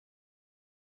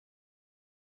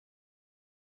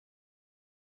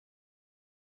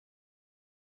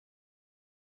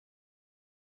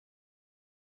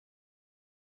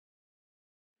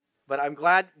But I'm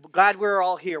glad we're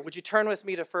all here. Would you turn with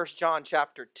me to 1 John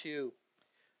chapter 2?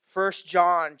 1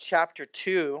 John chapter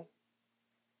 2.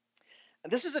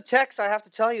 And this is a text, I have to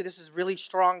tell you, this is really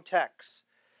strong text.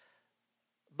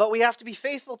 But we have to be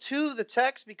faithful to the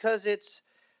text because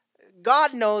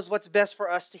God knows what's best for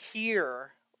us to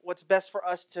hear, what's best for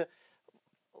us to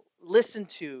listen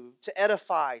to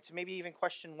edify, to maybe even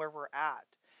question where we're at.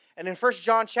 And in 1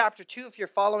 John chapter 2, if you're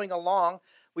following along,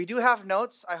 we do have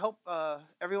notes. I hope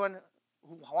everyone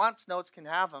who wants notes can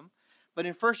have them. But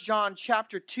in 1 John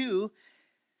chapter 2,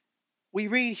 we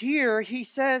read here, he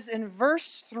says in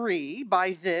verse 3,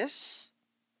 "By this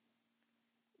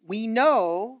we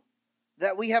know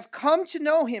that we have come to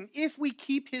know him if we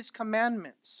keep his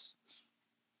commandments.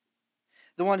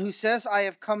 The one who says, 'I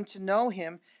have come to know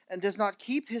him,' and does not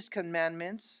keep his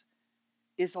commandments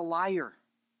is a liar.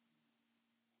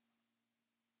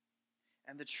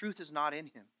 And the truth is not in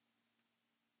him.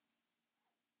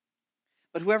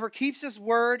 But whoever keeps his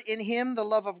word, in him the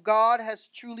love of God has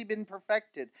truly been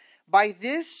perfected. By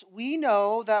this we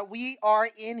know that we are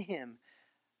in him."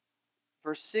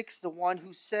 Verse 6, "The one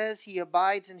who says he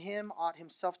abides in him ought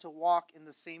himself to walk in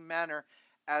the same manner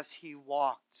as he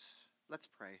walked." Let's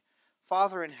pray.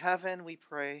 Father in heaven, we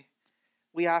pray.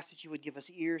 We ask that you would give us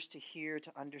ears to hear,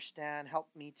 to understand.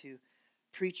 Help me to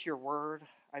preach your word.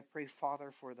 I pray,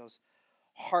 Father, for those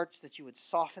hearts that you would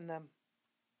soften them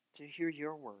to hear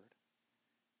your word.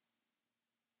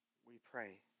 We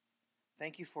pray.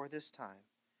 Thank you for this time.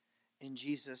 In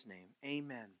Jesus' name,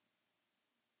 amen.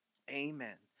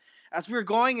 Amen. As we're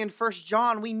going in 1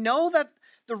 John, we know that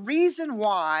the reason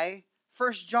why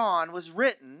 1 John was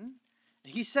written,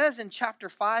 he says in chapter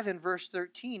 5 and verse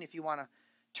 13, if you want to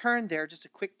turn there, just a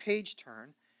quick page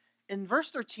turn. In verse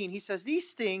 13, he says,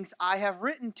 "These things I have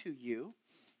written to you."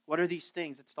 What are these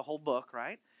things? It's the whole book,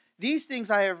 right? "These things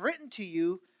I have written to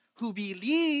you who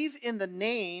believe in the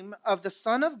name of the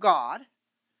Son of God,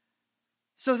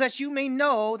 so that you may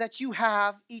know that you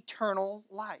have eternal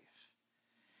life."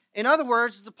 In other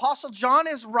words, the Apostle John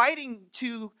is writing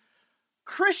to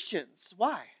Christians.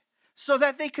 Why? So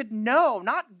that they could know,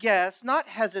 not guess, not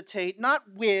hesitate, not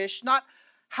wish, not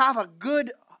have a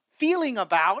good feeling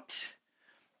about,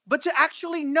 but to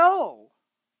actually know.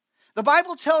 The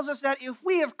Bible tells us that if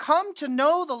we have come to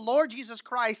know the Lord Jesus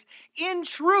Christ in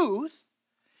truth,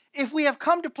 if we have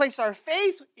come to place our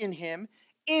faith in him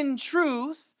in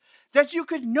truth, that you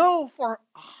could know for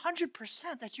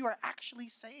 100% that you are actually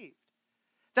saved.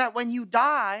 That when you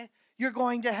die, you're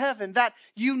going to heaven. That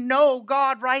you know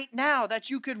God right now. That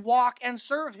you could walk and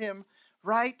serve him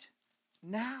right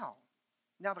now.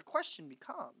 Now the question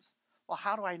becomes, well,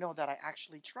 how do I know that I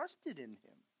actually trusted in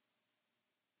him?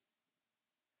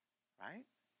 Right?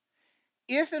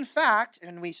 If in fact,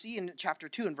 and we see in chapter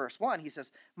 2 and verse 1, he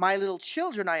says, "My little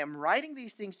children, I am writing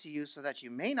these things to you so that you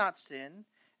may not sin.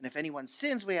 And if anyone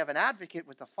sins, we have an advocate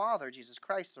with the Father, Jesus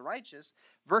Christ the righteous."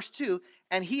 Verse 2,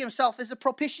 "And he himself is a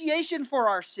propitiation for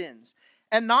our sins,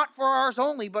 and not for ours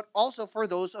only, but also for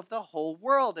those of the whole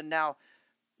world." And now,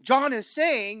 John is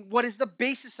saying, what is the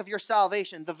basis of your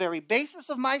salvation? The very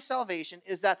basis of my salvation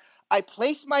is that I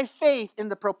place my faith in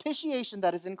the propitiation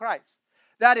that is in Christ.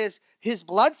 That is, his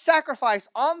blood sacrifice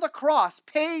on the cross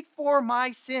paid for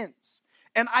my sins.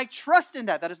 And I trust in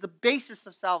that. That is the basis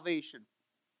of salvation.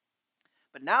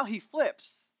 But now he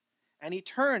flips and he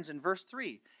turns in verse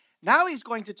 3. Now he's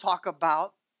going to talk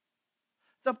about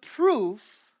the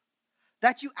proof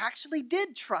that you actually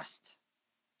did trust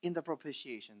in the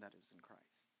propitiation that is in Christ.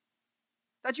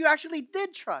 That you actually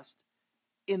did trust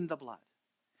in the blood.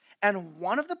 And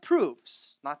one of the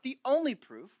proofs, not the only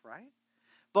proof, right?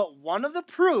 But one of the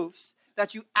proofs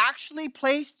that you actually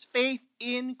placed faith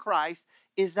in Christ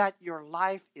is that your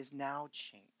life is now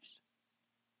changed.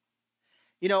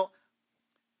 You know,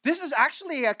 this is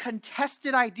actually a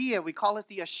contested idea. We call it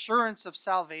the assurance of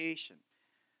salvation.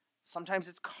 Sometimes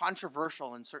it's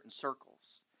controversial in certain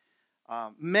circles.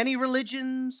 Many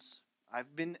religions,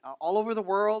 I've been all over the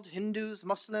world, Hindus,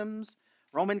 Muslims,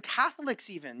 Roman Catholics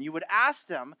even, you would ask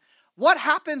them, what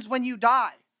happens when you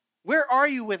die? Where are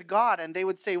you with God? And they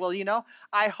would say, well,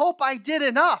 I hope I did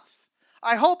enough.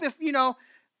 I hope if,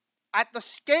 at the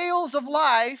scales of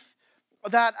life,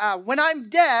 that when I'm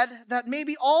dead, that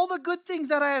maybe all the good things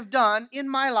that I have done in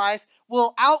my life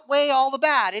will outweigh all the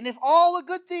bad. And if all the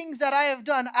good things that I have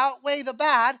done outweigh the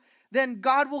bad, then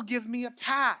God will give me a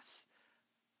pass.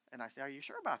 And I say, are you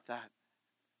sure about that?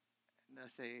 And they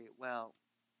say, well,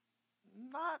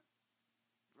 not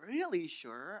really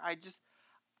sure. I just,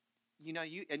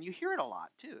 you hear it a lot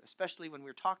too, especially when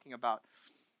we're talking about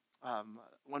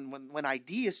when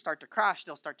ideas start to crash,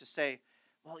 they'll start to say,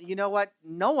 Well, you know what?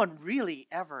 No one really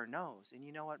ever knows. And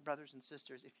you know what, brothers and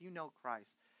sisters? If you know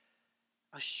Christ,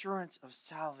 assurance of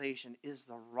salvation is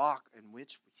the rock in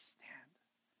which we stand.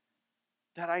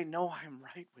 That I know I'm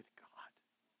right with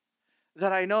God.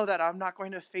 That I know that I'm not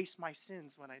going to face my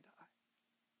sins when I die.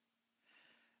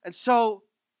 And so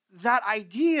that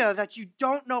idea that you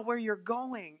don't know where you're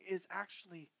going is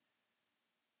actually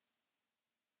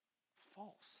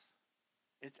false.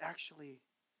 It's actually,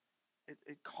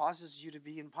 it causes you to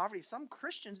be in poverty. Some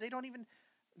Christians, they don't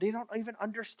even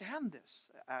understand this.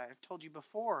 I've told you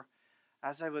before,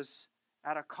 as I was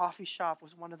at a coffee shop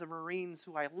with one of the Marines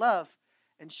who I love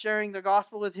and sharing the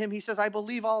gospel with him, he says, I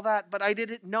believe all that, but I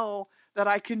didn't know that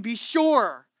I can be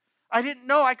sure. I didn't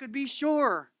know I could be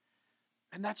sure.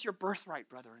 And that's your birthright,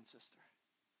 brother and sister.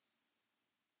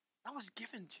 That was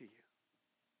given to you.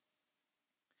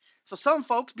 So some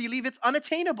folks believe it's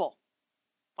unattainable.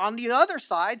 On the other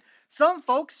side, some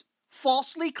folks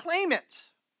falsely claim it.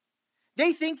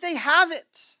 They think they have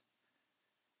it.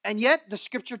 And yet the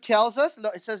scripture tells us,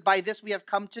 it says, by this we have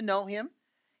come to know him,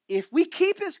 if we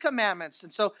keep his commandments.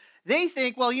 And so they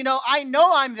think, well, I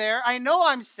know I'm there. I know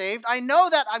I'm saved. I know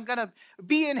that I'm going to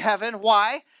be in heaven.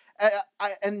 Why?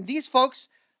 And these folks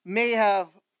may have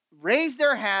raised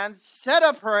their hands, said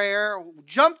a prayer,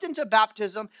 jumped into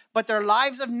baptism, but their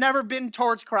lives have never been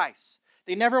towards Christ.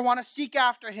 They never want to seek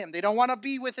after him. They don't want to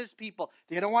be with his people.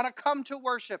 They don't want to come to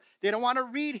worship. They don't want to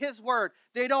read his word.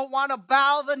 They don't want to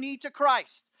bow the knee to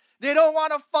Christ. They don't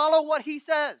want to follow what he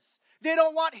says. They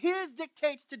don't want his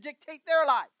dictates to dictate their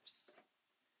lives.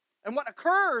 And what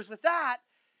occurs with that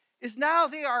is now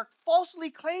they are falsely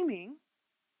claiming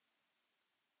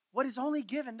what is only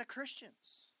given to Christians.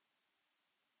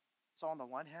 So on the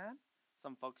one hand,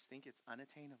 some folks think it's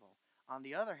unattainable. On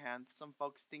the other hand, some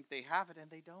folks think they have it and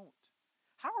they don't.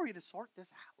 How are we to sort this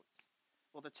out?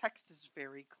 Well, the text is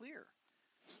very clear.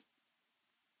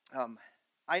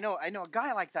 I know a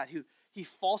guy like that who he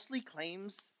falsely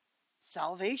claims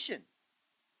salvation.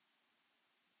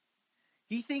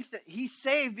 He thinks that he's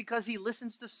saved because he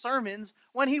listens to sermons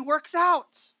when he works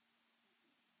out.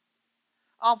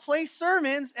 I'll play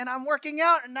sermons and I'm working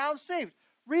out and now I'm saved.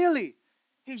 Really?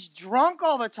 He's drunk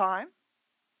all the time.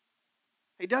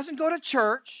 He doesn't go to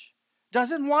church.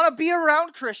 Doesn't want to be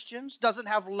around Christians. Doesn't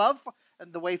have love for,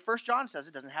 and the way 1 John says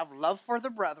it, doesn't have love for the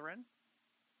brethren.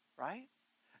 Right?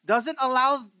 Doesn't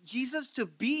allow Jesus to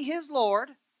be his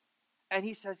Lord. And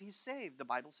he says he's saved. The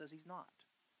Bible says he's not.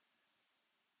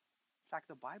 In fact,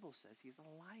 the Bible says he's a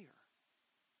liar.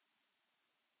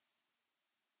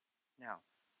 Now,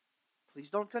 please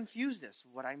don't confuse this.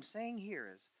 What I'm saying here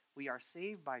is we are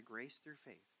saved by grace through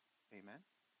faith. Amen?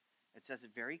 It says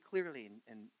it very clearly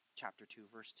in chapter 2,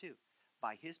 verse 2.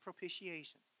 By his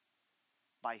propitiation,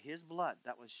 by his blood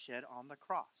that was shed on the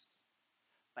cross.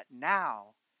 But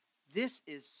now, this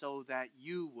is so that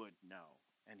you would know.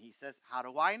 And he says, how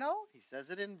do I know? He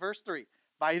says it in verse 3.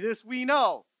 By this we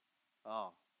know.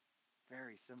 Oh,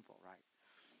 very simple, right?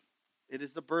 It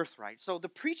is the birthright. So the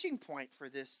preaching point for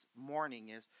this morning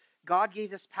is, God gave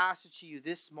this passage to you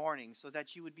this morning so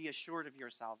that you would be assured of your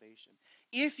salvation.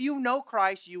 If you know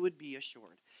Christ, you would be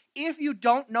assured. If you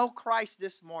don't know Christ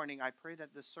this morning, I pray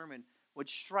that this sermon would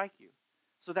strike you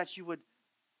so that you would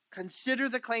consider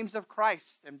the claims of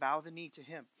Christ and bow the knee to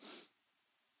him.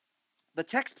 The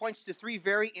text points to three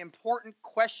very important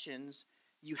questions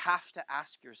you have to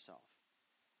ask yourself.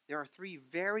 There are three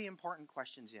very important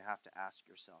questions you have to ask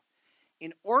yourself.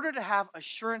 In order to have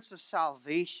assurance of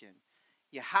salvation,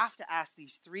 you have to ask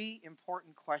these three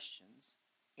important questions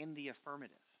in the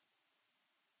affirmative.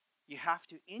 You have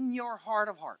to, in your heart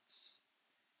of hearts,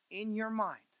 in your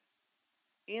mind,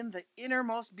 in the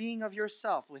innermost being of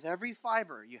yourself, with every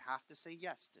fiber, you have to say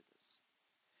yes to this.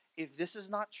 If this is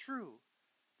not true,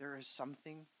 there is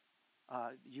something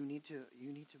you need to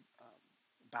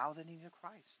bow the knee to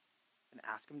Christ and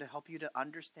ask him to help you to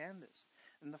understand this.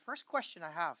 And the first question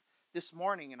I have this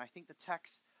morning, and I think the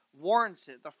text warrants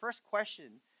it, the first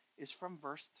question is from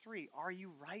verse 3. Are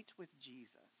you right with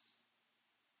Jesus?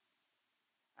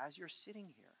 As you're sitting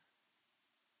here,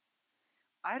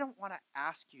 I don't want to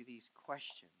ask you these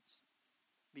questions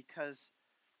because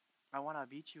I want to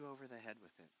beat you over the head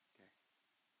with it. Okay?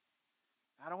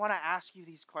 I don't want to ask you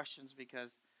these questions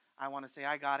because I want to say,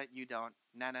 I got it, you don't.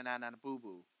 Na,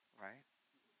 boo-boo, right?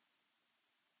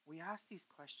 We ask these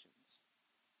questions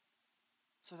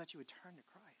so that you would turn to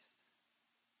Christ,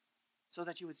 so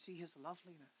that you would see his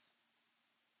loveliness,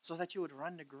 so that you would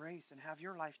run to grace and have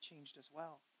your life changed as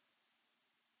well.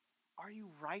 Are you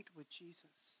right with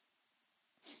Jesus?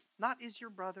 Not is your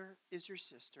brother, is your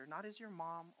sister, not is your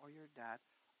mom or your dad.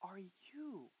 Are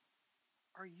you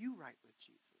right with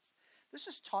Jesus? This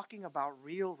is talking about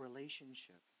real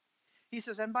relationship. He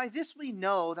says, and by this we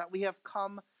know that we have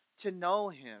come to know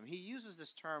him. He uses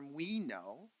this term, we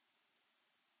know.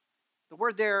 The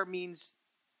word there means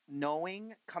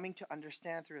knowing, coming to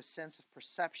understand through a sense of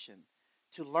perception,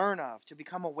 to learn of, to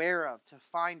become aware of, to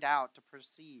find out, to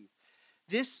perceive.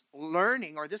 This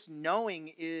learning or this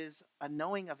knowing is a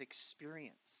knowing of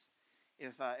experience.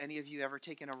 If any of you ever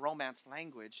taken a Romance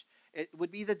language, it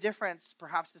would be the difference,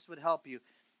 perhaps this would help you.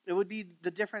 It would be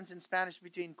the difference in Spanish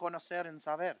between conocer and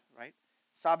saber, right?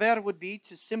 Saber would be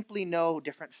to simply know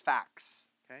different facts,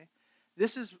 okay?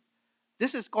 This is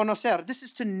conocer. This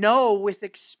is to know with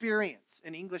experience.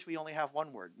 In English, we only have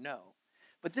one word, know.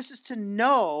 But this is to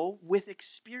know with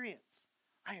experience.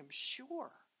 I am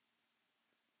sure.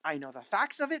 I know the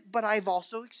facts of it, but I've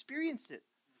also experienced it.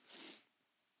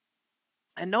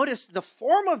 And notice the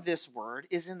form of this word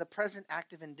is in the present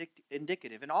active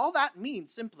indicative. And all that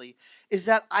means simply is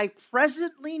that I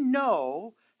presently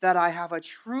know that I have a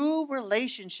true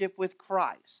relationship with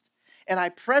Christ. And I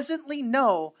presently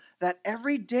know that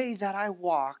every day that I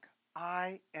walk,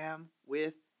 I am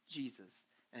with Jesus.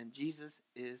 And Jesus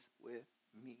is with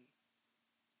me.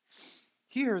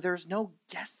 Here, there's no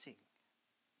guessing.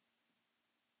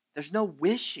 There's no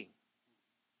wishing.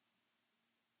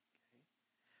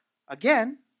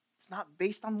 Again, it's not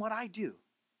based on what I do.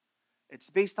 It's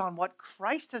based on what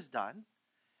Christ has done.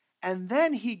 And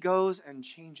then he goes and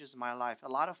changes my life. A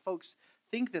lot of folks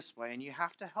think this way, and you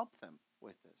have to help them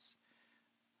with this.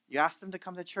 You ask them to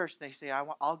come to church, they say,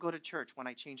 I'll go to church when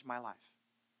I change my life.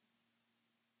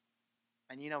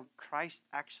 And Christ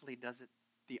actually does it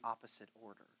the opposite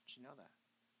order. Did you know that?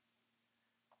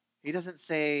 He doesn't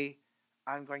say,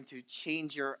 I'm going to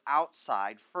change your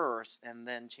outside first and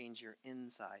then change your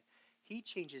inside. He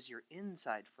changes your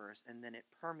inside first and then it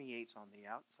permeates on the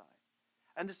outside.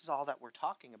 And this is all that we're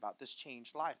talking about, this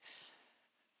changed life.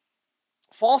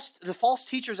 The false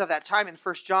teachers of that time in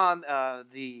 1 John,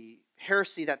 the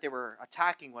heresy that they were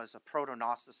attacking was a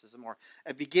proto-Gnosticism or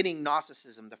a beginning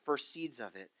Gnosticism, the first seeds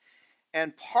of it.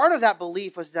 And part of that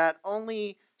belief was that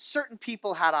only certain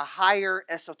people had a higher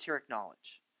esoteric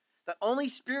knowledge. That only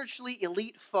spiritually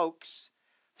elite folks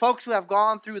who have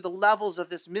gone through the levels of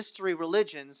this mystery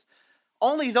religions,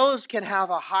 only those can have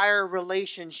a higher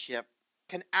relationship,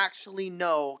 can actually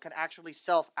know, can actually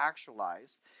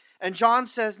self-actualize. And John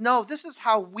says, no, this is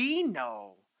how we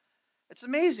know. It's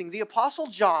amazing. The Apostle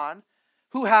John,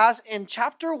 who has in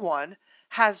chapter 1,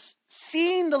 has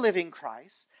seen the living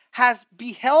Christ, has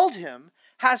beheld him,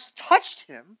 has touched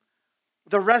him,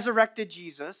 the resurrected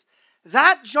Jesus.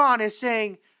 That John is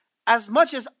saying, as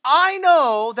much as I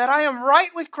know that I am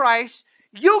right with Christ,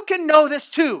 you can know this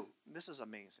too. This is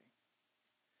amazing.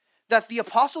 That the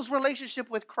apostles' relationship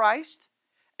with Christ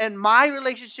and my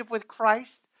relationship with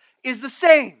Christ is the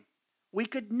same. We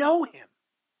could know him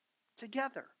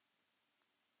together.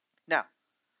 Now,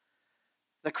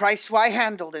 the Christ who I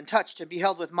handled and touched and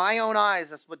beheld with my own eyes,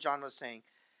 that's what John was saying,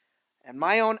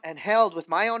 and held with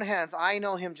my own hands, I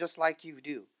know him just like you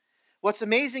do. What's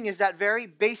amazing is that very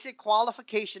basic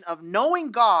qualification of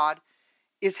knowing God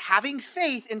is having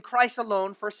faith in Christ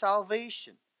alone for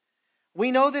salvation.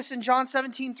 We know this in John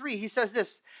 17:3. He says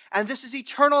this, and this is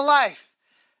eternal life,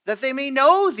 that they may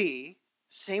know thee,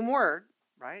 same word,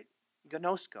 right?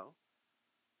 Gnosko,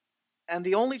 and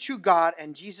the only true God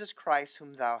and Jesus Christ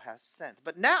whom thou hast sent.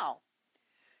 But now,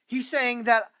 he's saying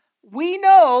that we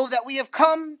know that we have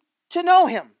come to know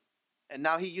him. And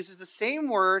now he uses the same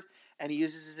word and he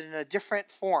uses it in a different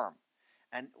form.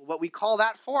 And what we call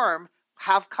that form,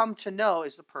 have come to know,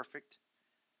 is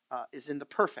in the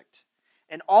perfect.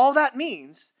 And all that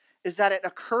means is that it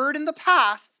occurred in the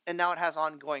past and now it has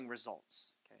ongoing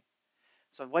results. Okay?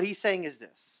 So what he's saying is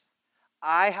this.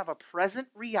 I have a present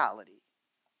reality.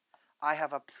 I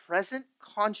have a present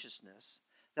consciousness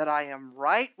that I am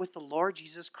right with the Lord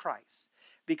Jesus Christ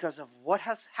because of what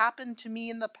has happened to me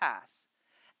in the past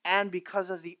and because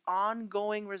of the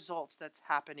ongoing results that's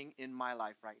happening in my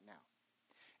life right now.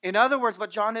 In other words,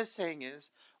 what John is saying is,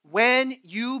 when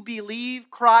you believe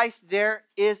Christ, there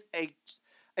is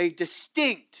a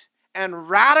distinct and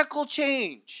radical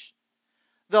change.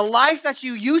 The life that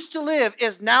you used to live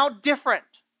is now different.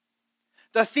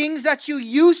 The things that you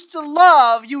used to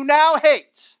love, you now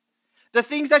hate. The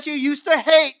things that you used to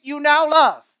hate, you now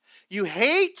love. You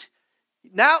hate,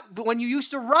 now, when you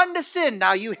used to run to sin,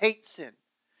 now you hate sin.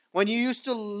 When you used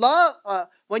to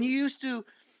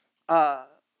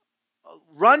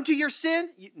run to your sin,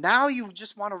 now you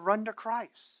just want to run to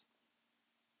Christ.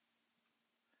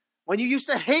 When you used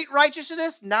to hate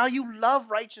righteousness, now you love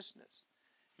righteousness.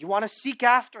 You want to seek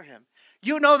after him.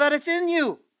 You know that it's in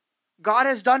you. God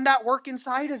has done that work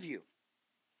inside of you.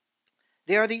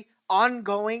 They are the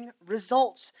ongoing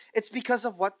results. It's because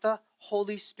of what the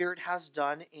Holy Spirit has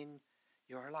done in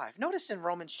your life. Notice in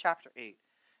Romans chapter 8.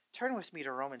 Turn with me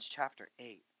to Romans chapter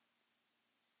 8.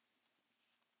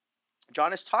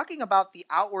 John is talking about the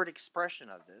outward expression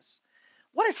of this.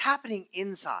 What is happening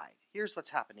inside? Here's what's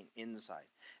happening inside.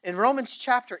 In Romans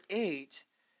chapter 8,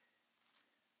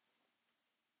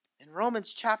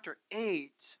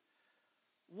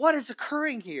 what is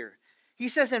occurring here? He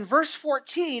says in verse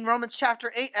 14, Romans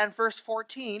chapter 8 and verse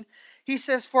 14, he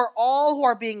says, "For all who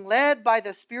are being led by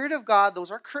the Spirit of God,"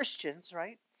 those are Christians,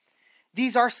 right?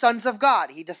 "These are sons of God."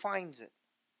 He defines it.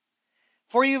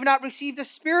 "For you have not received a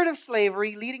spirit of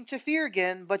slavery leading to fear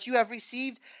again, but you have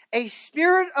received a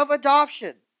spirit of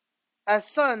adoption as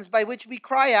sons, by which we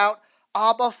cry out,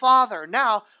 'Abba, Father.'"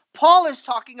 Now, Paul is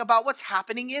talking about what's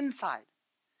happening inside.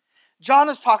 John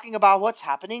is talking about what's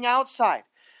happening outside.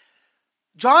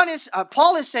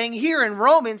 Paul is saying here in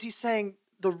Romans, he's saying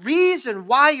the reason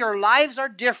why your lives are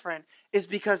different is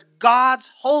because God's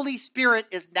Holy Spirit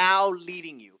is now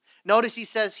leading you. Notice he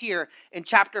says here in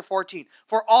chapter 14,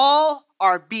 "For all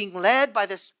are being led by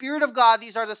the Spirit of God.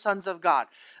 These are the sons of God."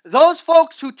 Those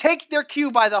folks who take their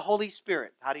cue by the Holy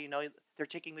Spirit. How do you know they're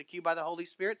taking the cue by the Holy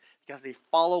Spirit? Because they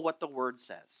follow what the Word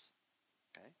says.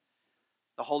 Okay?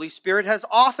 The Holy Spirit has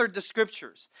authored the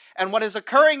Scriptures. And what is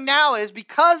occurring now is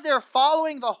because they're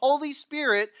following the Holy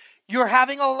Spirit, you're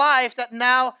having a life that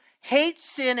now hates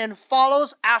sin and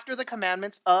follows after the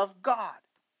commandments of God.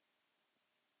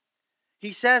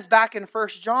 He says back in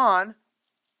 1 John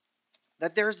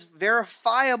that there's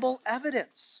verifiable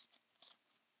evidence.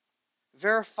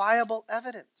 Verifiable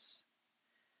evidence.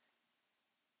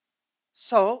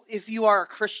 So, if you are a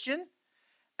Christian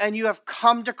and you have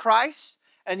come to Christ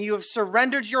and you have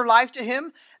surrendered your life to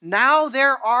Him, now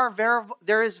there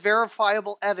is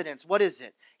verifiable evidence. What is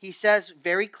it? He says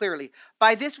very clearly,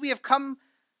 "By this we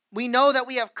know that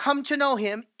we have come to know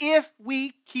Him if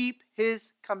we keep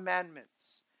His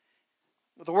commandments."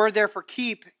 The word there for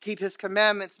keep His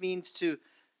commandments means to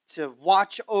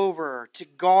watch over, to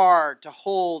guard, to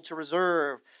hold, to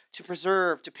reserve, to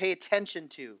preserve, to pay attention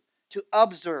to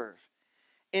observe.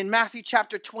 In Matthew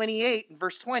chapter 28 and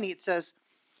verse 20, it says,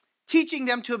 "Teaching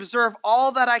them to observe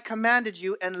all that I commanded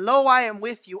you, and lo, I am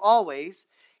with you always,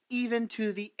 even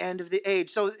to the end of the age."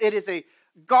 So it is a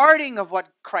guarding of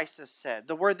what Christ has said.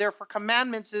 The word there for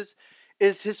commandments is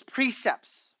His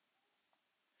precepts.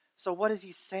 So what is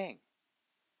He saying?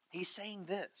 He's saying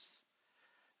this,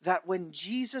 that when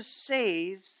Jesus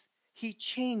saves, He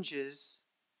changes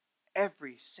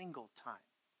every single time.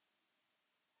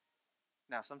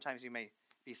 Now, sometimes you may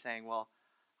be saying, "Well,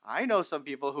 I know some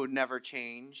people who never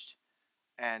changed,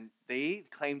 and they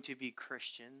claim to be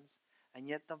Christians, and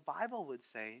yet the Bible would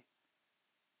say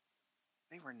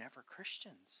they were never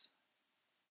Christians.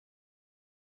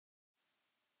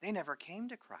 They never came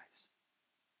to Christ."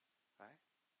 Right?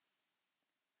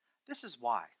 This is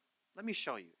why. Let me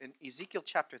show you. In Ezekiel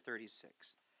chapter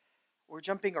 36, we're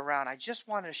jumping around. I just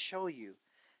want to show you.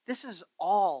 This is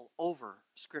all over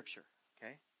Scripture.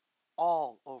 Okay?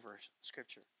 All over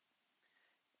Scripture.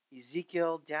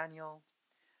 Ezekiel, Daniel.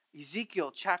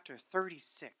 Ezekiel chapter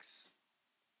 36.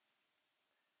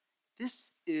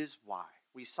 This is why.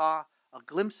 We saw a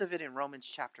glimpse of it in Romans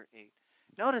chapter 8.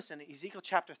 Notice in Ezekiel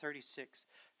chapter 36,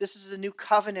 this is a new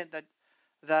covenant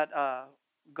that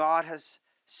God has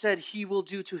said He will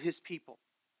do to His people.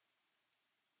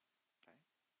 Okay.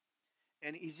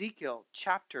 In Ezekiel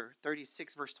chapter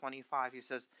 36, verse 25, He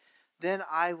says, "Then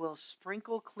I will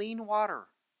sprinkle clean water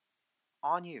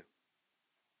on you,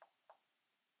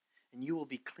 and you will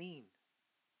be clean.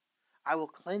 I will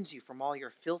cleanse you from all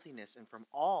your filthiness and from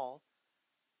all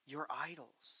your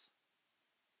idols."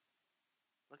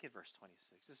 Look at verse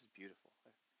 26. This is beautiful.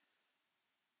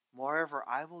 "Moreover,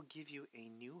 I will give you a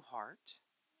new heart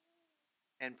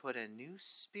and put a new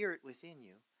spirit within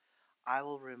you. I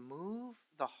will remove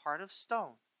the heart of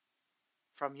stone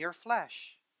from your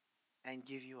flesh and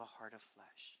give you a heart of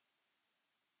flesh.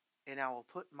 And I will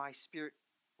put my spirit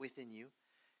within you,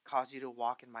 cause you to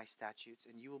walk in my statutes,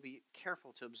 and you will be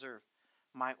careful to observe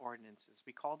my ordinances."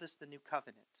 We call this the new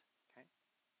covenant. Okay?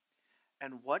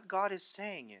 And what God is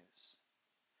saying is,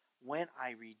 when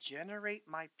I regenerate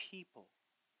my people,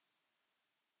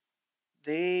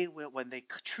 when they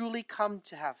truly come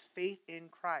to have faith in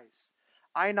Christ,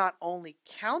 I not only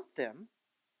count them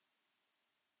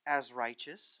as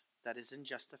righteous, that is in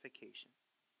justification,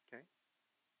 okay,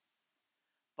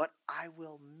 but I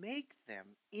will make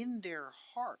them in their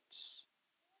hearts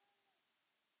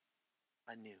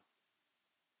anew,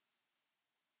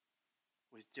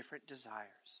 with different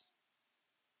desires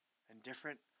and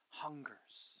different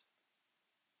hungers.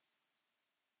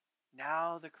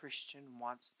 Now the Christian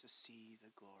wants to see the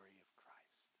glory of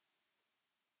Christ.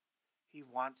 He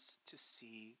wants to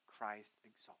see Christ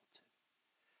exalted.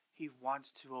 He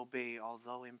wants to obey,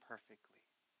 although imperfectly,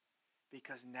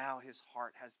 because now his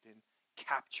heart has been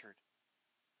captured.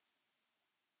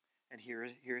 And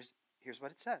here's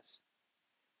what it says.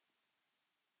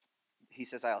 He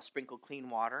says, I'll sprinkle clean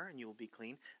water and you will be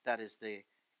clean. That is the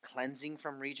cleansing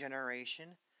from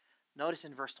regeneration. Notice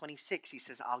in verse 26, he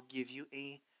says, I'll give you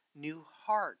a new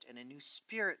heart and a new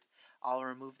spirit. I'll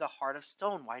remove the heart of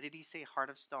stone. Why did he say heart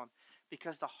of stone?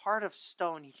 Because the heart of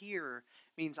stone here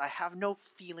means I have no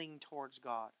feeling towards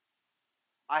God.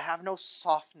 I have no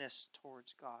softness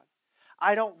towards God.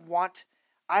 I don't want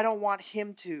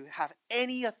him to have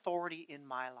any authority in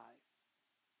my life.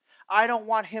 I don't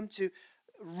want him to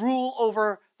rule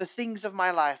over the things of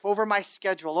my life, over my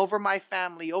schedule, over my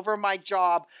family, over my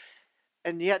job.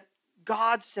 And yet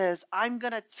God says, I'm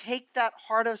going to take that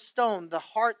heart of stone, the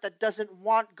heart that doesn't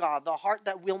want God, the heart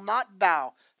that will not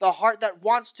bow, the heart that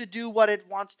wants to do what it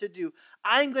wants to do.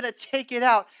 I'm going to take it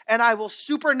out and I will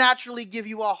supernaturally give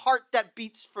you a heart that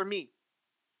beats for me.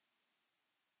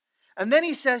 And then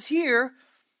he says here,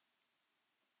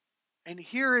 and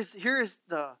here's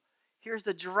the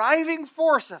driving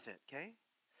force of it, okay?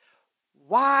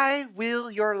 Why will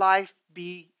your life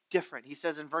be different? He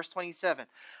says in verse 27,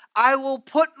 I will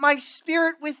put my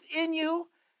spirit within you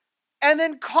and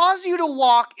then cause you to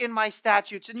walk in my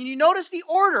statutes. And you notice the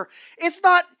order. It's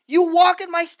not you walk in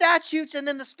my statutes and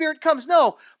then the spirit comes.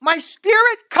 No, my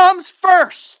spirit comes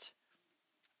first.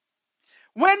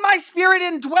 When my spirit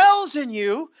indwells in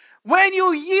you, when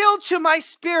you yield to my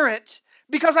spirit,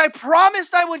 because I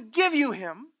promised I would give you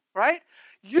him, right?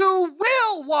 You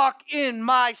will walk in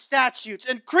my statutes.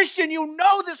 And Christian, you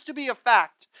know this to be a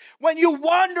fact. When you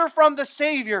wander from the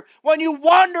Savior, when you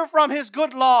wander from his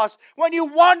good laws, when you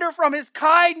wander from his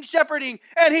kind shepherding,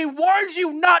 and he warns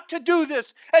you not to do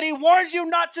this, and he warns you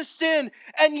not to sin,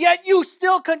 and yet you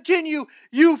still continue,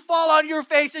 you fall on your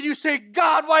face and you say,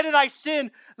 God, why did I sin?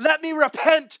 Let me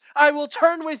repent. I will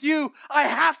turn with you. I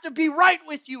have to be right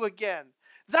with you again.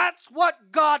 That's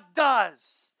what God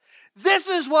does. This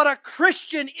is what a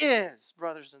Christian is,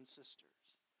 brothers and sisters.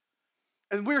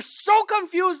 And we're so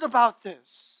confused about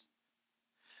this.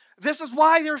 This is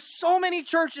why there's so many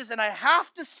churches, and I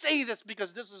have to say this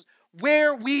because this is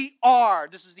where we are.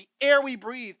 This is the air we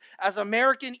breathe as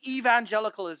American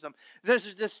evangelicalism. This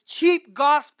is this cheap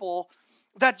gospel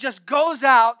that just goes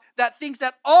out, that thinks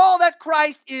that all that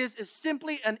Christ is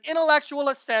simply an intellectual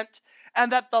assent,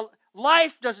 and that the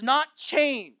life does not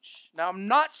change. Now, I'm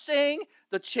not saying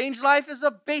the changed life is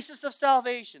the basis of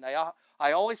salvation.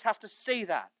 I always have to say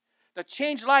that. The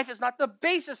changed life is not the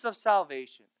basis of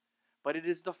salvation, but it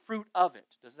is the fruit of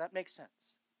it. Does that make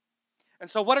sense? And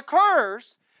so what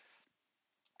occurs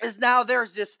is now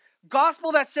there's this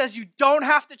gospel that says you don't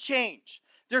have to change.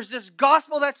 There's this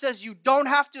gospel that says you don't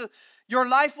have to, your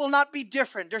life will not be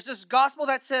different. There's this gospel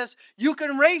that says you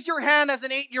can raise your hand as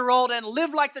an 8-year-old and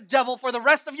live like the devil for the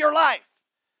rest of your life.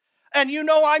 And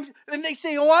and they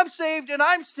say, oh, I'm saved and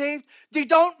I'm saved. They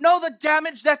don't know the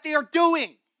damage that they are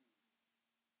doing.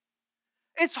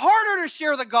 It's harder to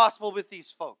share the gospel with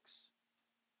these folks.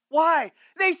 Why?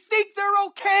 They think they're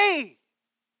okay.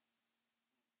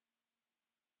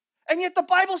 And yet the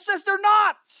Bible says they're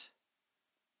not.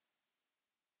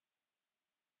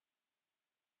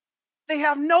 They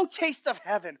have no taste of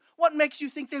heaven. What makes you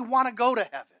think they want to go to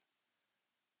heaven?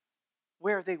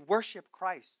 Where they worship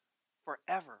Christ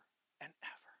forever and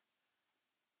ever.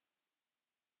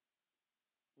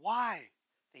 Why?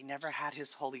 They never had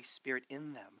his Holy Spirit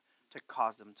in them to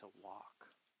cause them to walk.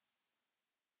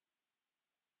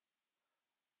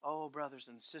 Oh, brothers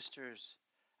and sisters,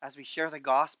 as we share the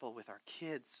gospel with our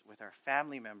kids, with our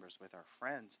family members, with our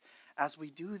friends, as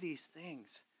we do these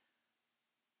things,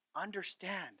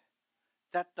 understand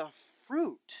that the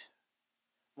fruit,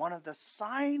 one of the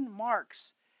sign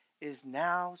marks, is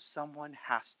now someone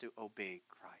has to obey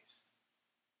Christ.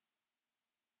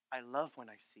 I love when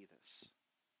I see this.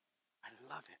 I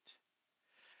love it.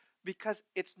 Because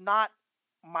it's not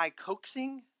my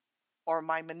coaxing or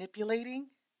my manipulating.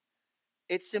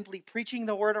 It's simply preaching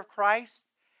the word of Christ,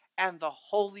 and the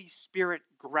Holy Spirit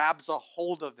grabs a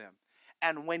hold of them.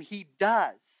 And when he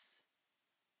does,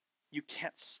 you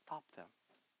can't stop them.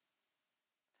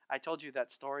 I told you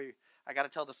that story. I got to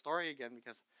tell the story again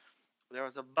because there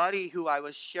was a buddy who I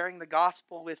was sharing the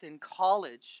gospel with in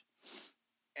college.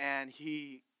 And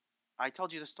I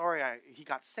told you the story. He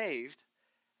got saved.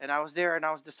 And I was there and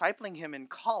I was discipling him in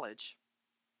college.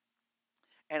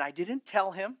 And I didn't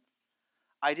tell him.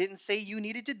 I didn't say you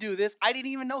needed to do this. I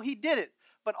didn't even know he did it.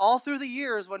 But all through the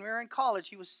years when we were in college,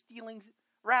 he was stealing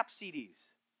rap CDs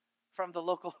from the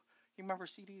local. You remember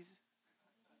CDs?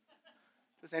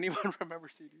 Does anyone remember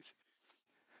CDs?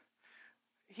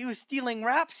 He was stealing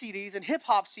rap CDs and hip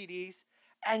hop CDs,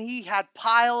 and he had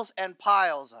piles and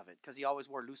piles of it because he always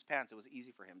wore loose pants. It was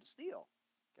easy for him to steal.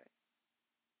 Okay.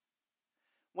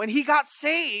 When he got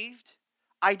saved,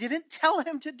 I didn't tell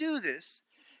him to do this.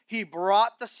 He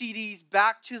brought the CDs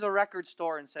back to the record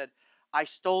store and said, I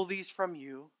stole these from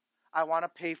you. I want to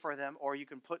pay for them, or you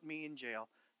can put me in jail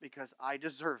because I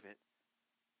deserve it.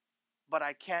 But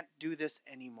I can't do this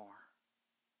anymore.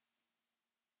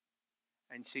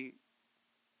 And see,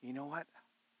 you know what?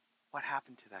 What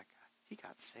happened to that guy? He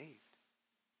got saved.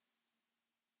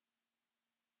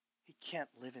 He can't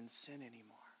live in sin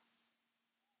anymore.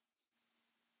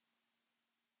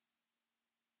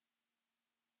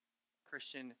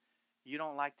 Christian, you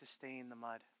don't like to stay in the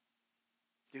mud,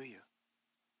 do you?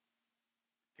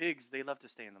 Pigs, they love to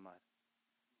stay in the mud.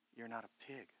 You're not a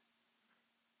pig.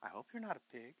 I hope you're not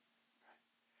a pig.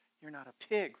 You're not a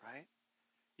pig, right?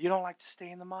 You don't like to stay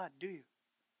in the mud, do you?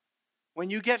 When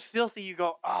you get filthy, you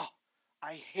go, oh,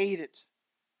 I hate it.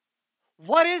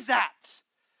 What is that?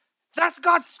 That's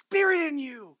God's Spirit in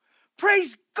you.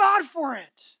 Praise God for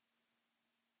it.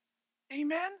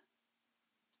 Amen?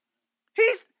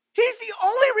 He's the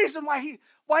only reason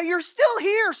why you're still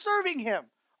here serving Him,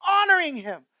 honoring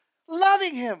Him,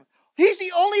 loving Him. He's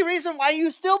the only reason why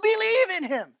you still believe in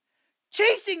Him,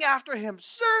 chasing after Him,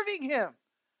 serving Him.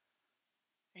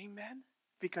 Amen?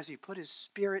 Because He put His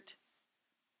Spirit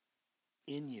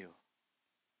in you.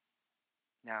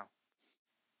 Now,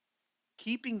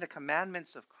 keeping the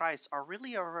commandments of Christ are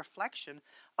really a reflection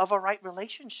of a right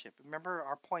relationship. Remember,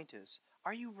 our point is,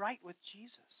 are you right with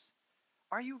Jesus?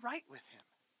 Are you right with Him?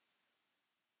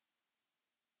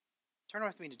 Turn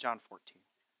with me to John 14.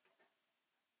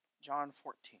 John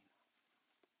 14.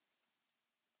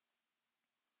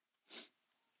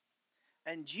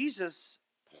 And Jesus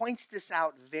points this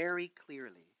out very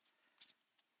clearly.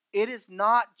 It is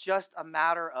not just a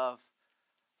matter of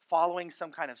following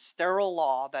some kind of sterile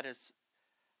law that is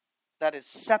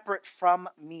separate from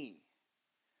me.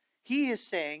 He is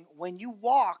saying, when you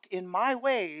walk in my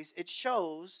ways, it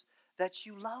shows that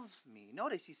you love me.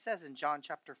 Notice he says in John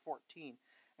chapter 14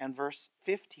 and verse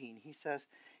 15, he says,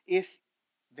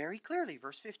 very clearly,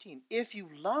 verse 15, if you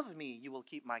love me, you will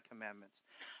keep my commandments.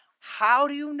 How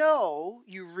do you know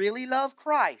you really love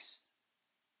Christ?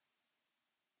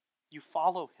 You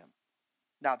follow Him.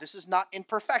 Now, this is not in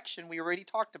perfection. We already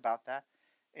talked about that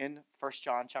in 1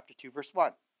 John chapter 2, verse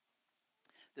 1.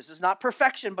 This is not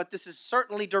perfection, but this is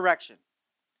certainly direction.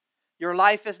 Your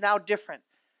life is now different,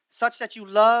 such that you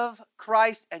love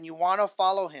Christ and you want to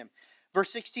follow Him.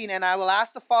 Verse 16, and I will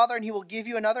ask the Father, and He will give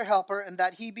you another helper, and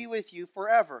that He be with you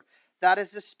forever. That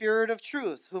is the Spirit of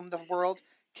truth, whom the world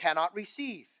cannot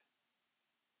receive,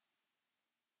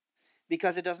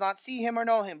 because it does not see Him or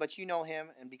know Him, but you know Him,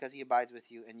 and because He abides with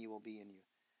you, and you will be in you.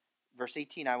 Verse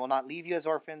 18, I will not leave you as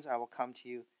orphans, I will come to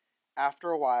you after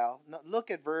a while. I want to look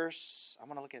at verse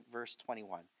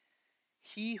 21.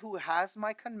 He who has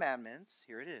my commandments,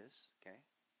 here it is, okay?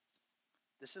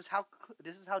 This is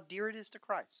how dear it is to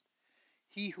Christ.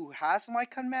 He who has my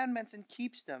commandments and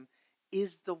keeps them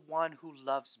is the one who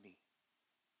loves me.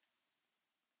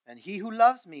 And he who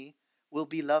loves me will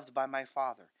be loved by my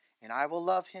Father, and I will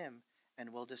love him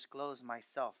and will disclose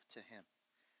myself to him.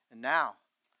 And now,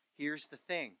 here's the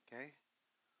thing, okay?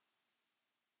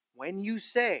 When you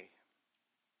say,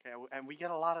 okay, and we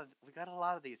got a lot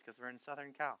of these because we're in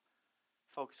Southern Cal.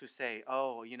 Folks who say,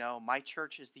 oh, my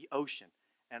church is the ocean,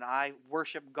 and I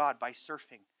worship God by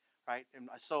surfing, right? And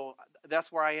so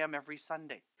that's where I am every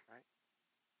Sunday, right?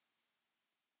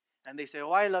 And they say,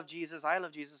 oh, I love Jesus.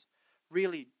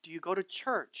 Really, do you go to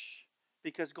church?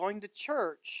 Because going to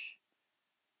church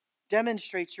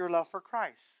demonstrates your love for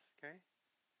Christ, okay?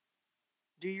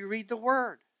 Do you read the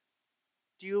Word?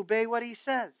 Do you obey what He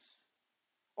says?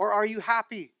 Or are you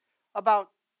happy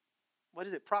about,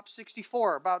 Prop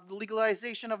 64, about the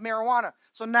legalization of marijuana?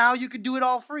 So now you could do it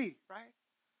all free, right?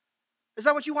 Is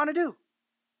that what you want to do?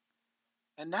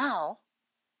 And now,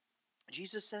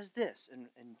 Jesus says this in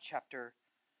chapter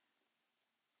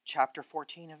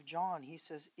 14 of John. He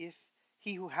says, if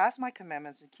he who has my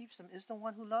commandments and keeps them is the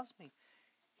one who loves me.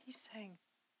 He's saying,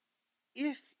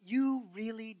 if you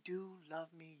really do love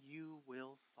me, you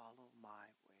will follow my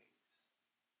ways.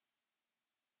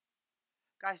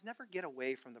 Guys, never get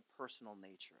away from the personal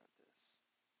nature of this.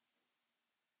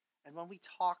 And when we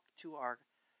talk to our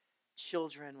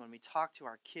children, when we talk to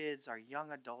our kids, our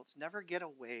young adults, never get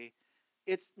away.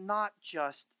 It's not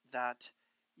just that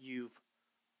you've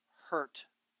hurt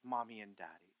mommy and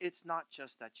daddy. It's not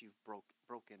just that you've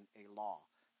broken a law,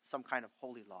 some kind of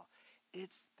holy law.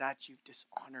 It's that you've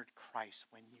dishonored Christ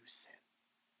when you sin.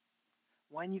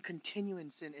 When you continue in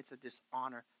sin, it's a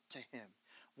dishonor to him.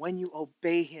 When you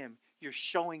obey him, you're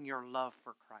showing your love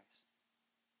for Christ.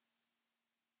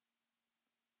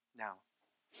 Now,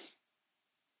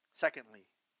 secondly,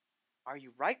 are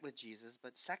you right with Jesus?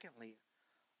 But secondly,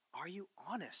 are you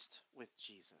honest with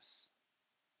Jesus?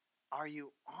 Are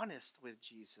you honest with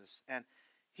Jesus? And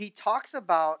he talks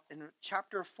about in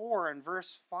chapter 4 and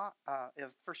verse 5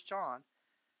 of 1 John,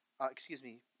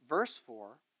 verse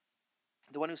 4,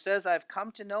 the one who says, "I have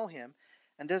come to know him,"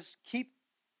 and does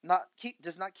not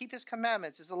keep his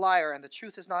commandments is a liar, and the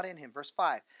truth is not in him. Verse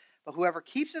 5, "But whoever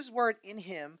keeps his word, in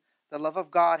him the love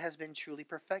of God has been truly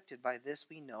perfected. By this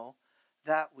we know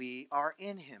that we are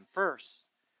in him." First,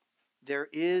 there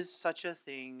is such a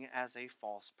thing as a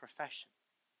false profession.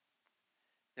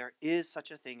 There is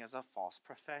such a thing as a false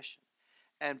profession.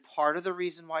 And part of the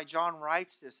reason why John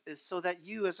writes this is so that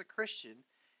you as a Christian,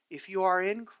 if you are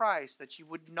in Christ, that you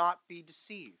would not be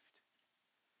deceived.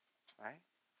 Right?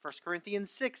 1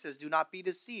 Corinthians 6 says, "Do not be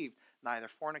deceived. Neither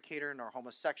fornicator, nor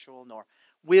homosexual, nor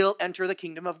will enter the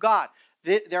kingdom of God."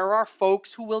 There are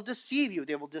folks who will deceive you.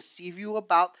 They will deceive you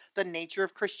about the nature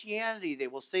of Christianity. They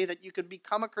will say that you can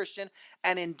become a Christian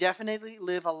and indefinitely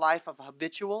live a life of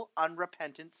habitual,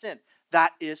 unrepentant sin.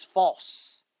 That is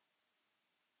false.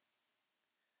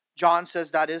 John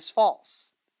says that is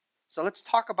false. So let's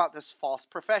talk about this false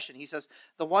profession. He says,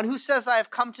 "The one who says, 'I have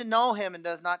come to know him,' and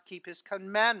does not keep his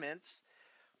commandments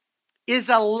is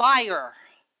a liar.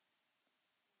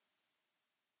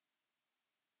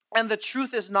 And the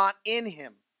truth is not in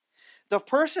him." The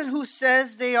person who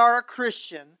says they are a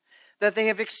Christian, that they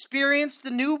have experienced the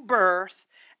new birth,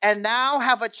 and now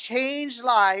have a changed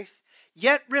life,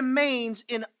 yet remains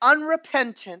in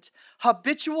unrepentant,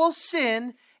 habitual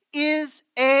sin, is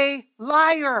a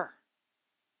liar.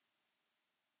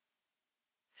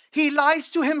 He lies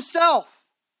to himself.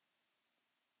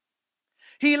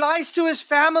 He lies to his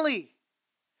family.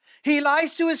 He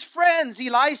lies to his friends.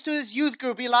 He lies to his youth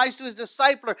group. He lies to his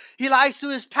discipler. He lies to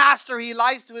his pastor. He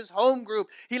lies to his home group.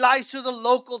 He lies to the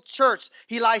local church.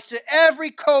 He lies to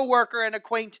every co-worker and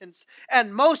acquaintance.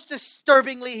 And most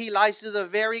disturbingly, he lies to the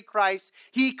very Christ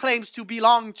he claims to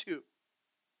belong to.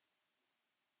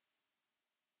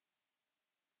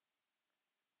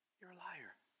 You're a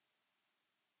liar.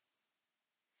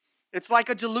 It's like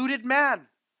a deluded man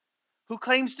who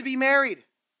claims to be married,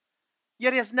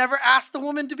 yet has never asked the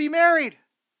woman to be married.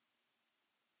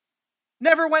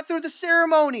 Never went through the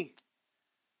ceremony.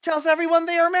 Tells everyone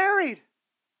they are married.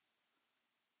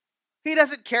 He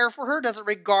doesn't care for her, doesn't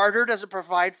regard her, doesn't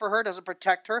provide for her, doesn't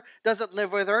protect her, doesn't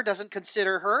live with her, doesn't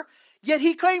consider her. Yet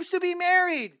he claims to be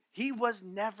married. He was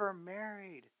never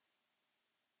married.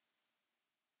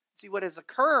 See, what has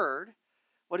occurred,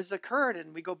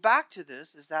 and we go back to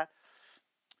this, is that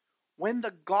when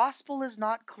the gospel is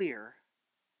not clear,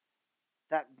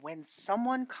 that when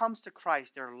someone comes to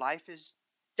Christ, their life is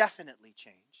definitely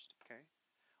changed. Okay?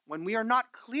 When we are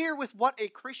not clear with what a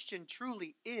Christian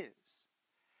truly is,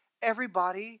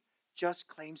 everybody just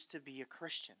claims to be a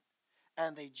Christian.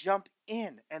 And they jump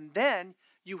in. And then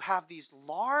you have these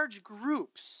large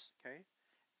groups, okay?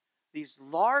 These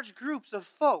large groups of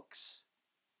folks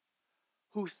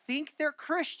who think they're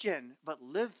Christian but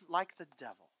live like the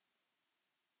devil.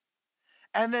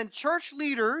 And then church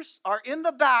leaders are in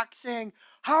the back saying,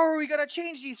 how are we going to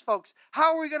change these folks?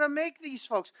 How are we going to make these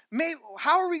folks?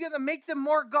 How are we going to make them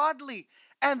more godly?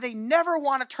 And they never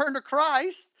want to turn to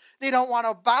Christ. They don't want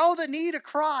to bow the knee to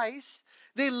Christ.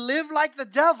 They live like the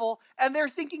devil, and they're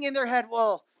thinking in their head,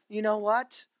 well, you know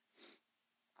what?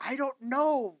 I don't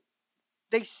know.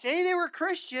 They say they were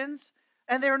Christians,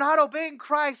 and they're not obeying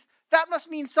Christ. That must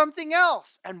mean something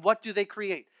else. And what do they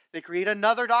create? They create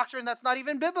another doctrine that's not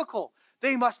even biblical.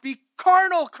 They must be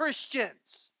carnal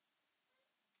Christians.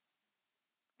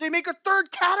 They make a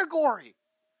third category.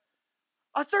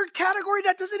 A third category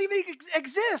that doesn't even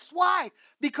exist. Why?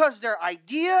 Because their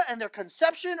idea and their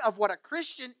conception of what a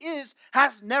Christian is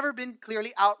has never been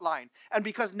clearly outlined. And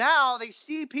because now they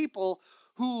see people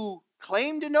who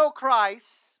claim to know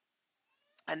Christ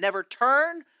and never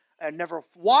turn and never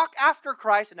walk after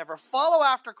Christ and never follow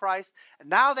after Christ, and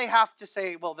now they have to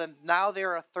say, well, then now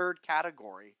they're a third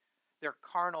category. They're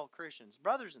carnal Christians.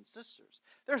 Brothers and sisters,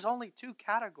 there's only two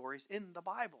categories in the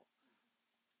Bible.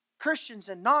 Christians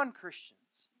and non-Christians.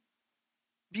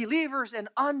 Believers and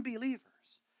unbelievers.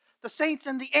 The saints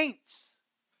and the ain'ts.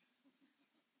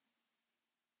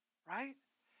 Right?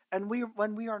 And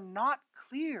when we are not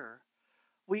clear,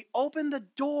 we open the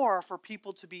door for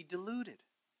people to be deluded.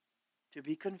 to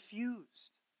be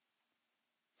confused.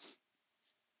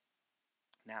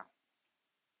 Now,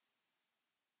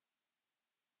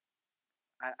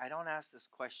 I don't ask this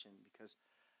question because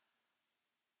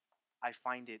I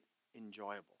find it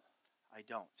enjoyable. I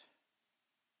don't.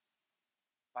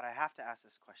 But I have to ask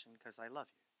this question because I love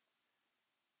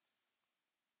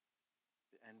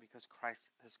you. And because Christ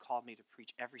has called me to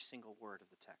preach every single word of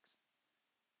the text.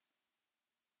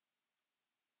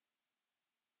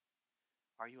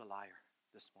 Are you a liar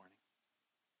this morning?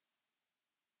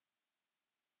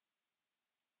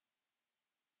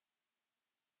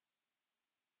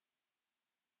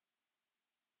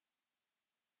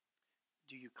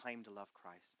 Do you claim to love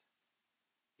Christ,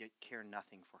 yet care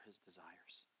nothing for his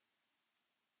desires?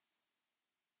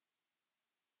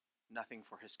 Nothing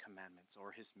for his commandments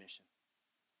or his mission?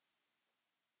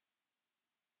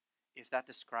 If that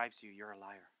describes you, you're a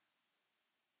liar.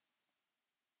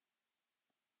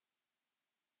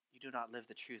 You do not live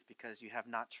the truth because you have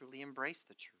not truly embraced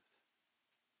the truth.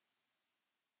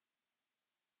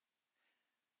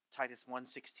 Titus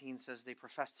 1:16 says they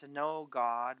profess to know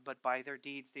God, but by their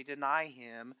deeds they deny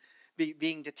him,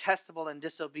 being detestable and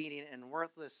disobedient and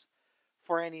worthless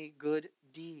for any good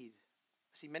deed.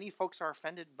 See, many folks are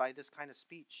offended by this kind of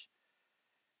speech.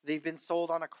 They've been sold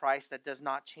on a Christ that does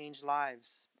not change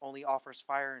lives, only offers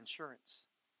fire insurance.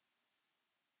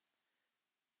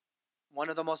 One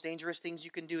of the most dangerous things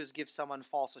you can do is give someone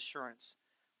false assurance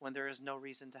when there is no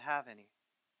reason to have any.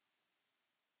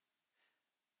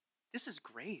 This is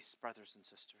grace, brothers and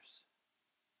sisters,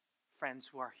 friends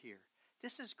who are here.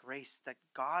 This is grace that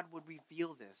God would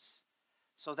reveal this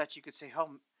so that you could say,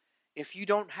 oh, if you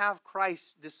don't have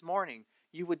Christ this morning,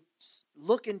 you would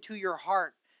look into your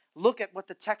heart, look at what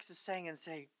the text is saying and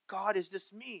say, God, is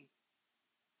this me?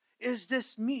 Is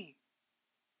this me?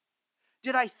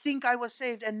 Did I think I was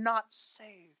saved and not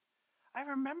saved? I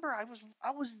remember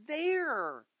I was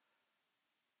there.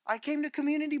 I came to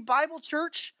Community Bible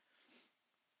Church.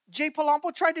 Jay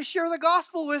Palombo tried to share the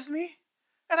gospel with me.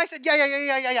 And I said,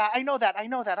 yeah, I know that.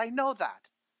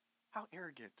 How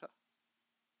arrogant. Huh?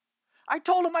 I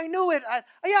told him I knew it.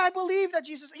 I believe that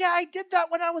Jesus. Yeah, I did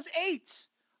that when I was 8.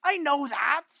 I know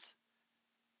that.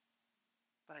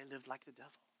 But I lived like the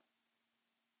devil.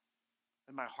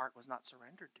 And my heart was not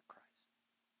surrendered to Christ.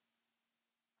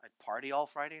 I'd party all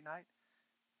Friday night,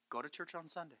 go to church on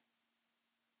Sunday.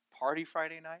 Party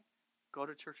Friday night, go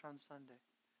to church on Sunday.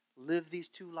 Live these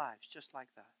two lives just like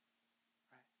that.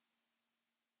 Right?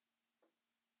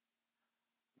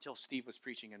 Until Steve was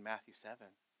preaching in Matthew 7. Right?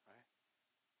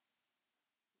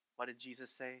 What did Jesus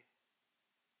say?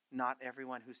 Not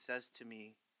everyone who says to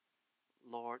me,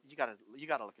 Lord, you gotta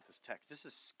look at this text. This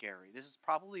is scary. This is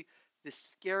probably the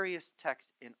scariest text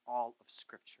in all of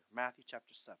Scripture. Matthew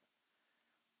chapter 7.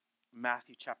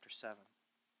 Matthew chapter 7.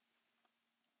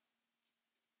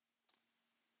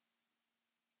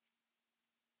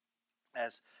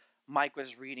 As Mike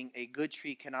was reading, a good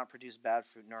tree cannot produce bad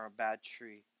fruit, nor a bad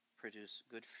tree produce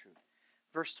good fruit.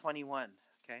 Verse 21,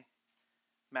 okay?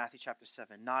 Matthew chapter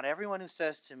 7. Not everyone who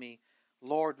says to me,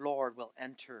 Lord, Lord, will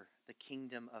enter the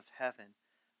kingdom of heaven,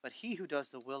 but he who does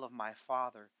the will of my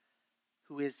Father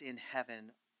who is in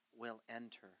heaven will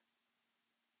enter.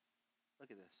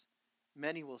 Look at this.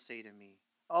 Many will say to me,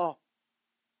 oh,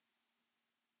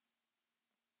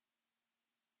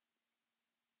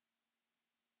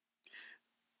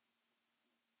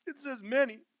 it says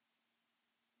many.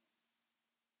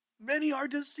 Many are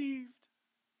deceived.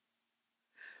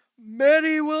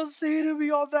 Many will say to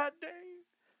me on that day,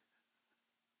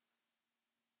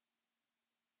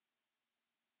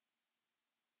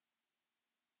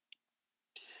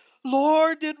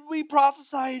 Lord, didn't we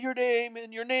prophesy in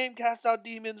your name cast out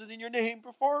demons, and in your name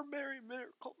perform many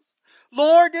miracles?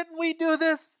 Lord, didn't we do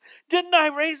this? Didn't I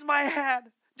raise my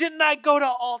hand? Didn't I go to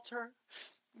altar?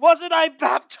 Wasn't I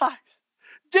baptized?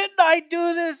 Didn't I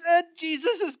do this? And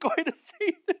Jesus is going to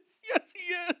say this. Yes,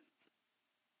 he is.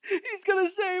 He's going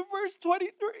to say in verse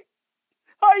 23,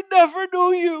 I never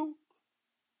knew you.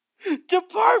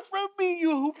 Depart from me,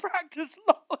 you who practice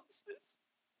lawlessness.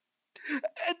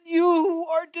 And you who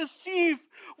are deceived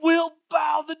will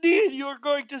bow the knee, and you are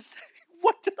going to say,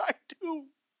 what did I do?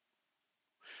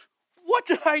 What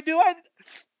did I do?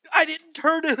 I didn't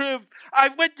turn to him. I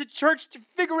went to church to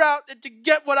figure out and to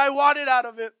get what I wanted out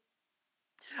of it.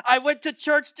 I went to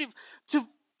church to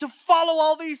follow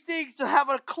all these things, to have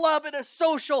a club and a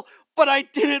social, but I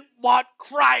didn't want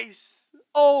Christ.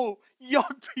 Oh,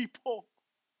 young people.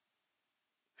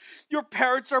 Your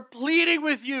parents are pleading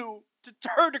with you to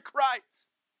turn to Christ.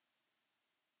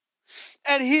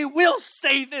 And he will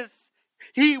say this.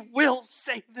 He will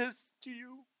say this to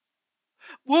you.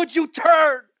 Would you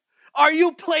turn? Are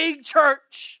you playing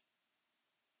church?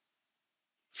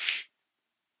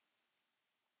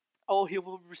 Oh, he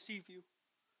will receive you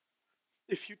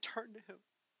if you turn to him.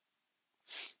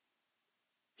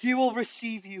 He will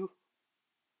receive you.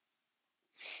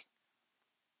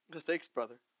 Thanks,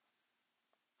 brother.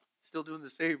 Still doing the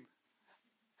same.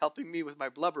 Helping me with my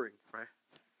blubbering, right?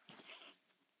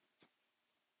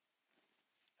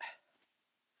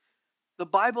 The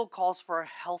Bible calls for a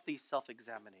healthy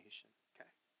self-examination. Okay.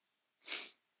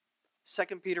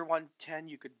 2 Peter 1:10,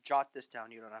 you could jot this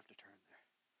down. You don't have to turn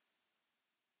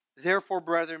there. Therefore,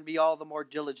 brethren, be all the more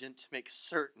diligent to make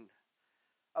certain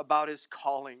about his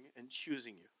calling and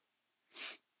choosing you.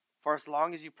 For as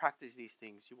long as you practice these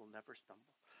things, you will never stumble.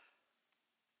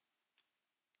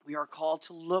 We are called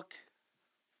to look.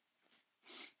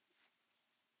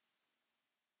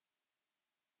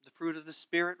 The fruit of the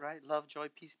Spirit, right? Love, joy,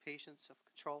 peace, patience,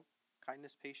 self-control,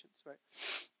 kindness, patience, right?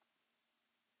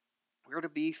 We're to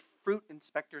be fruit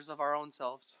inspectors of our own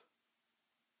selves.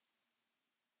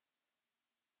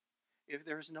 If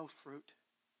there's no fruit,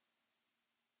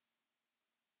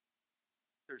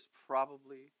 there's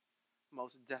probably,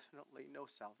 most definitely, no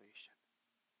salvation.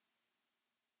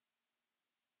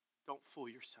 Don't fool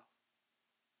yourself.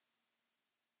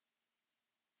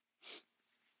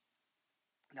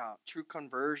 Now, true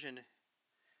conversion,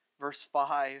 verse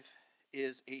 5,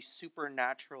 is a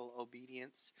supernatural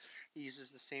obedience. He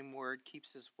uses the same word,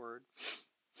 keeps his word.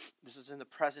 This is in the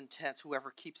present tense.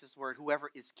 Whoever keeps his word, whoever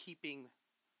is keeping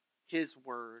his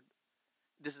word.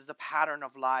 This is the pattern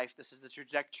of life. This is the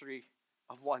trajectory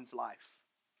of one's life.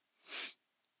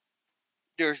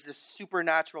 There's this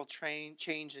supernatural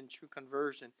change in true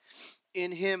conversion.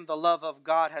 In him, the love of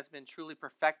God has been truly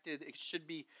perfected. It should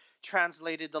be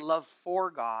translated, the love for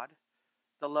God.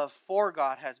 The love for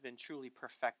God has been truly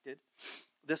perfected.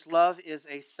 This love is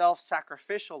a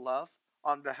self-sacrificial love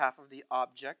on behalf of the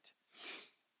object.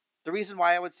 The reason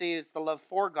why I would say it's the love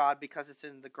for God, because it's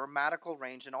in the grammatical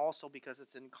range and also because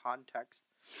it's in context.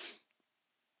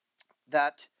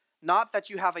 That not that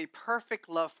you have a perfect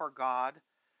love for God,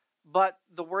 but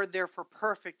the word there for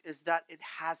perfect is that it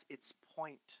has its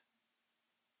point.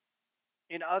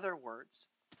 In other words,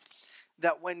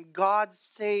 that when God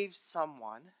saves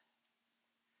someone,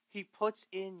 he puts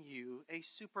in you a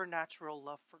supernatural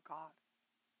love for God,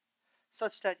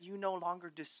 such that you no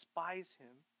longer despise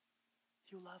him,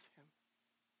 you love him.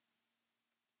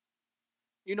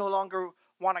 You no longer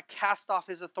want to cast off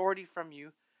his authority from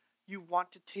you, you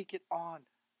want to take it on.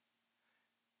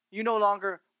 You no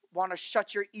longer want to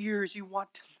shut your ears, you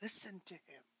want to listen to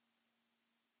him.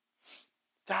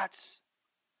 That's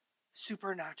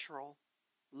supernatural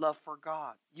love for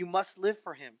God. You must live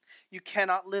for him. You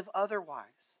cannot live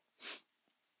otherwise.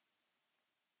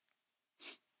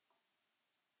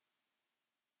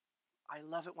 I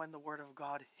love it when the word of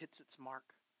God hits its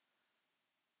mark.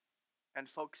 And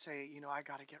folks say, I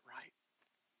got to get right.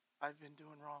 I've been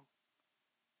doing wrong.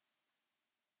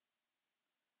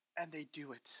 And they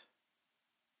do it.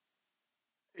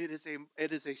 It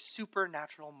is a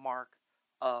supernatural mark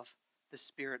of the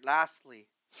Spirit. Lastly,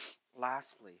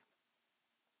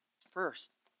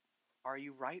 first, are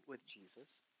you right with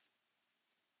Jesus?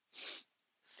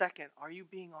 Second, are you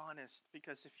being honest?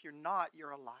 Because if you're not,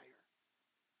 you're a liar.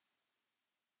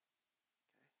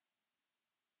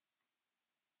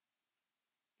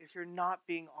 Okay. If you're not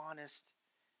being honest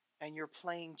and you're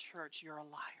playing church, you're a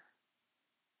liar.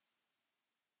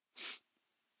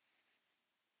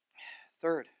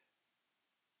 Third,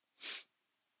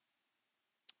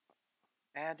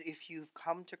 and if you've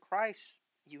come to Christ,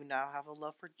 you now have a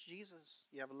love for Jesus.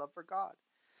 You have a love for God.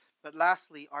 But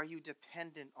lastly, are you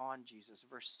dependent on Jesus?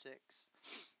 Verse 6.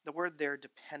 The word there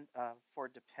for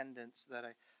dependence,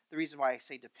 the reason why I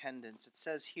say dependence, it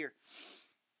says here,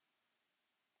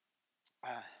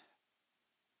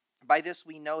 by this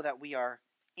we know that we are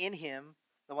in him.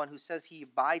 The one who says he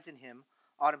abides in him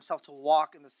ought himself to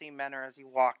walk in the same manner as he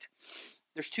walked.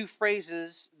 There's two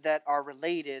phrases that are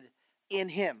related: in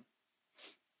him.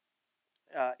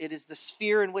 It is the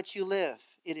sphere in which you live.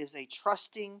 It is a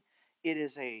trusting. It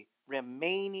is a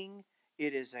remaining.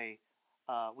 It is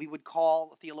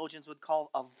theologians would call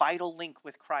a vital link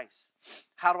with Christ.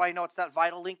 How do I know it's that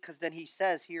vital link? Because then he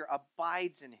says here,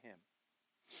 abides in him.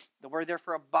 The word there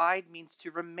for abide means to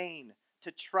remain,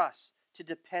 to trust, to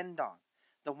depend on.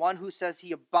 The one who says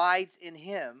he abides in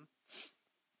him,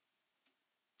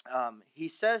 he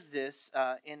says this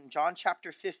in John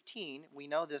chapter 15. We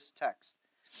know this text.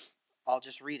 I'll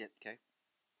just read it, okay?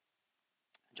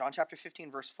 John chapter 15,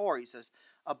 verse 4, he says,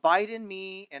 abide in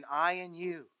me and I in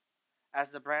you. As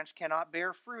the branch cannot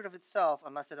bear fruit of itself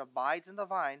unless it abides in the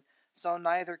vine, so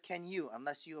neither can you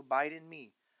unless you abide in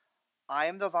me. I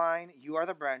am the vine, you are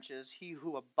the branches. He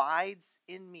who abides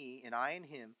in me and I in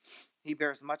him, he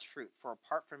bears much fruit. For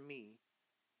apart from me,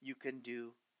 you can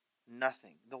do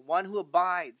nothing. The one who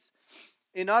abides.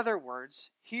 In other words,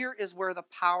 here is where the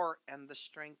power and the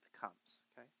strength comes.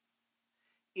 Okay?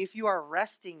 If you are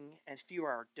resting and if you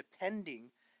are depending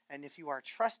and if you are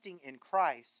trusting in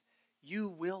Christ, you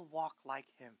will walk like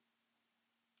him.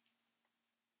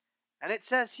 And it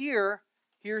says here,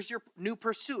 here's your new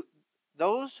pursuit.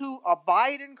 Those who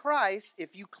abide in Christ,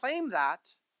 if you claim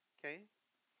that, okay,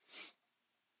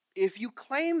 if you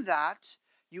claim that,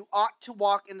 you ought to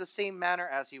walk in the same manner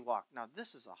as he walked. Now,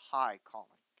 this is a high calling.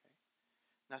 Okay?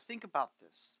 Now, think about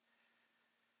this.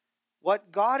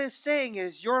 What God is saying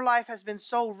is your life has been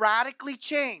so radically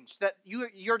changed, that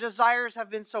your desires have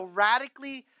been so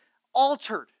radically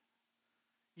altered.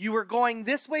 You were going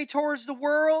this way towards the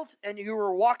world, and you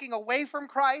were walking away from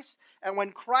Christ, and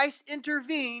when Christ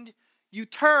intervened, you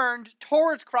turned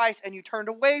towards Christ and you turned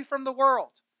away from the world.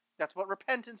 That's what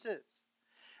repentance is.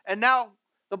 And now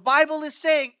the Bible is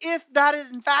saying, if that is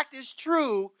in fact is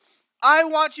true, I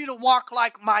want you to walk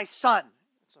like my son.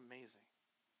 It's amazing.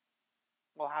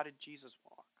 Well, how did Jesus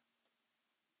walk?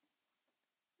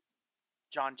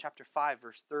 John chapter 5,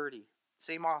 verse 30.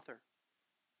 Same author.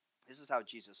 This is how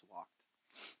Jesus walked.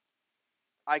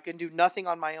 I can do nothing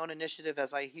on my own initiative.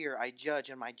 As I hear, I judge,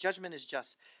 and my judgment is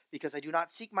just, because I do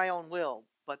not seek my own will,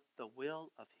 but the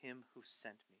will of him who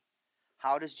sent me.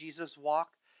 How does Jesus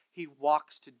walk? He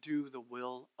walks to do the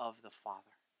will of the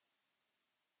Father.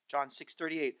 John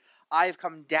 6:38. I have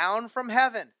come down from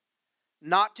heaven,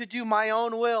 not to do my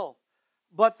own will,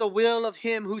 but the will of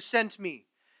him who sent me.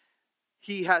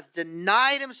 He has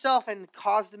denied himself and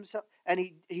caused himself, and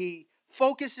he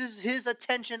focuses his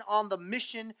attention on the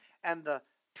mission and the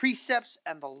precepts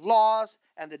and the laws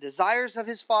and the desires of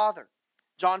his Father.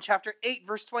 John chapter 8,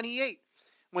 verse 28.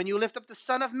 When you lift up the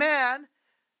Son of Man,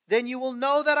 then you will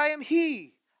know that I am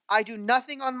he. I do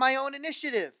nothing on my own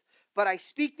initiative, but I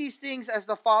speak these things as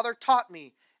the Father taught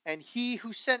me, and he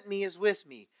who sent me is with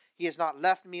me. He has not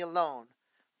left me alone,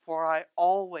 for I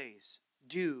always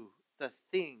do the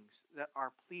things that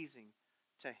are pleasing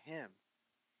to him.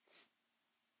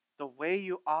 The way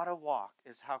you ought to walk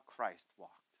is how Christ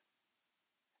walked.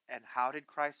 And how did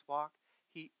Christ walk?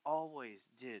 He always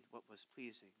did what was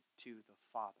pleasing to the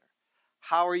Father.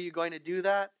 How are you going to do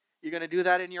that? You're going to do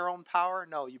that in your own power?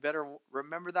 No, you better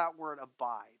remember that word,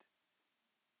 abide.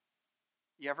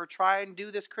 You ever try and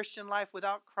do this Christian life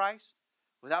without Christ?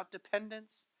 Without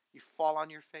dependence? You fall on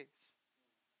your face.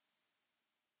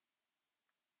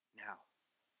 Now,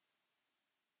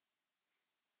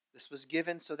 this was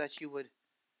given so that you would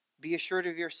be assured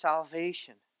of your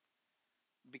salvation,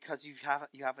 because you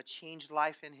have a changed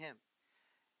life in him.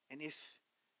 And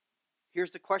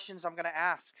here's the questions I'm going to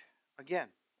ask. Again,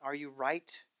 are you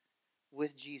right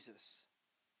with Jesus?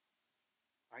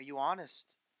 Are you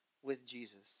honest with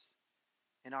Jesus?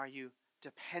 And are you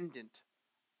dependent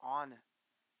on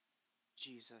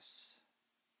Jesus?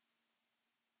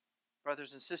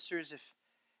 Brothers and sisters,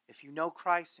 if you know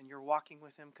Christ and you're walking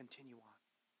with him, continue on.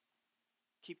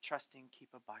 Keep trusting, keep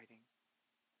abiding.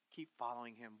 Keep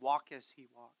following him. Walk as he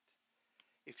walked.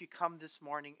 If you come this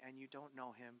morning and you don't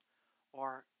know him,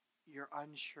 or you're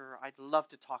unsure, I'd love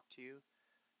to talk to you.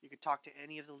 You could talk to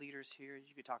any of the leaders here.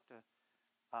 You could talk to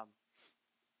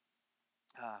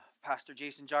Pastor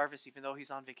Jason Jarvis, even though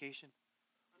he's on vacation.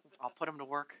 I'll put him to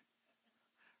work,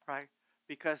 right?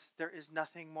 Because there is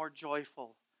nothing more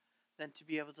joyful than to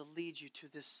be able to lead you to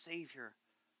this Savior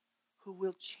who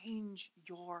will change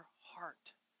your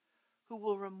heart, who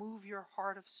will remove your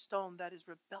heart of stone that is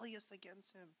rebellious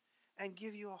against him and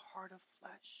give you a heart of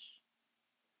flesh.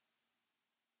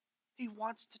 He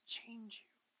wants to change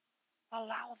you.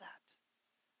 Allow that.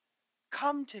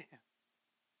 Come to him.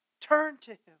 Turn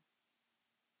to him.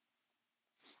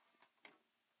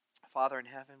 Father in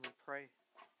heaven, we pray.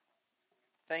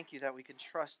 Thank you that we can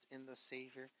trust in the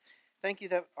Savior. Thank you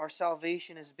that our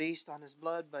salvation is based on his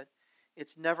blood, but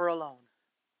it's never alone.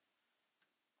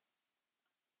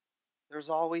 There's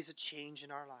always a change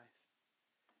in our life.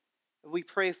 We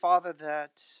pray, Father,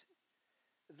 that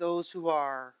those who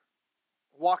are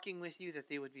walking with you, that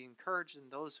they would be encouraged,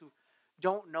 and those who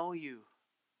don't know you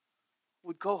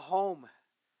would go home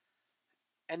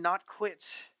and not quit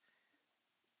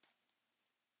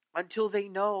until they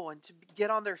know, and to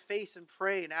get on their face and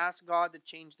pray and ask God to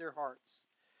change their hearts.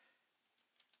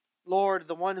 Lord,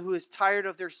 the one who is tired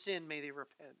of their sin, may they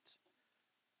repent.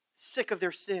 Sick of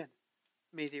their sin,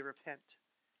 may they repent.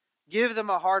 Give them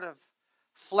a heart of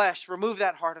flesh. Remove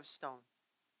that heart of stone.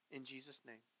 In Jesus'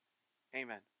 name,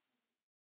 amen.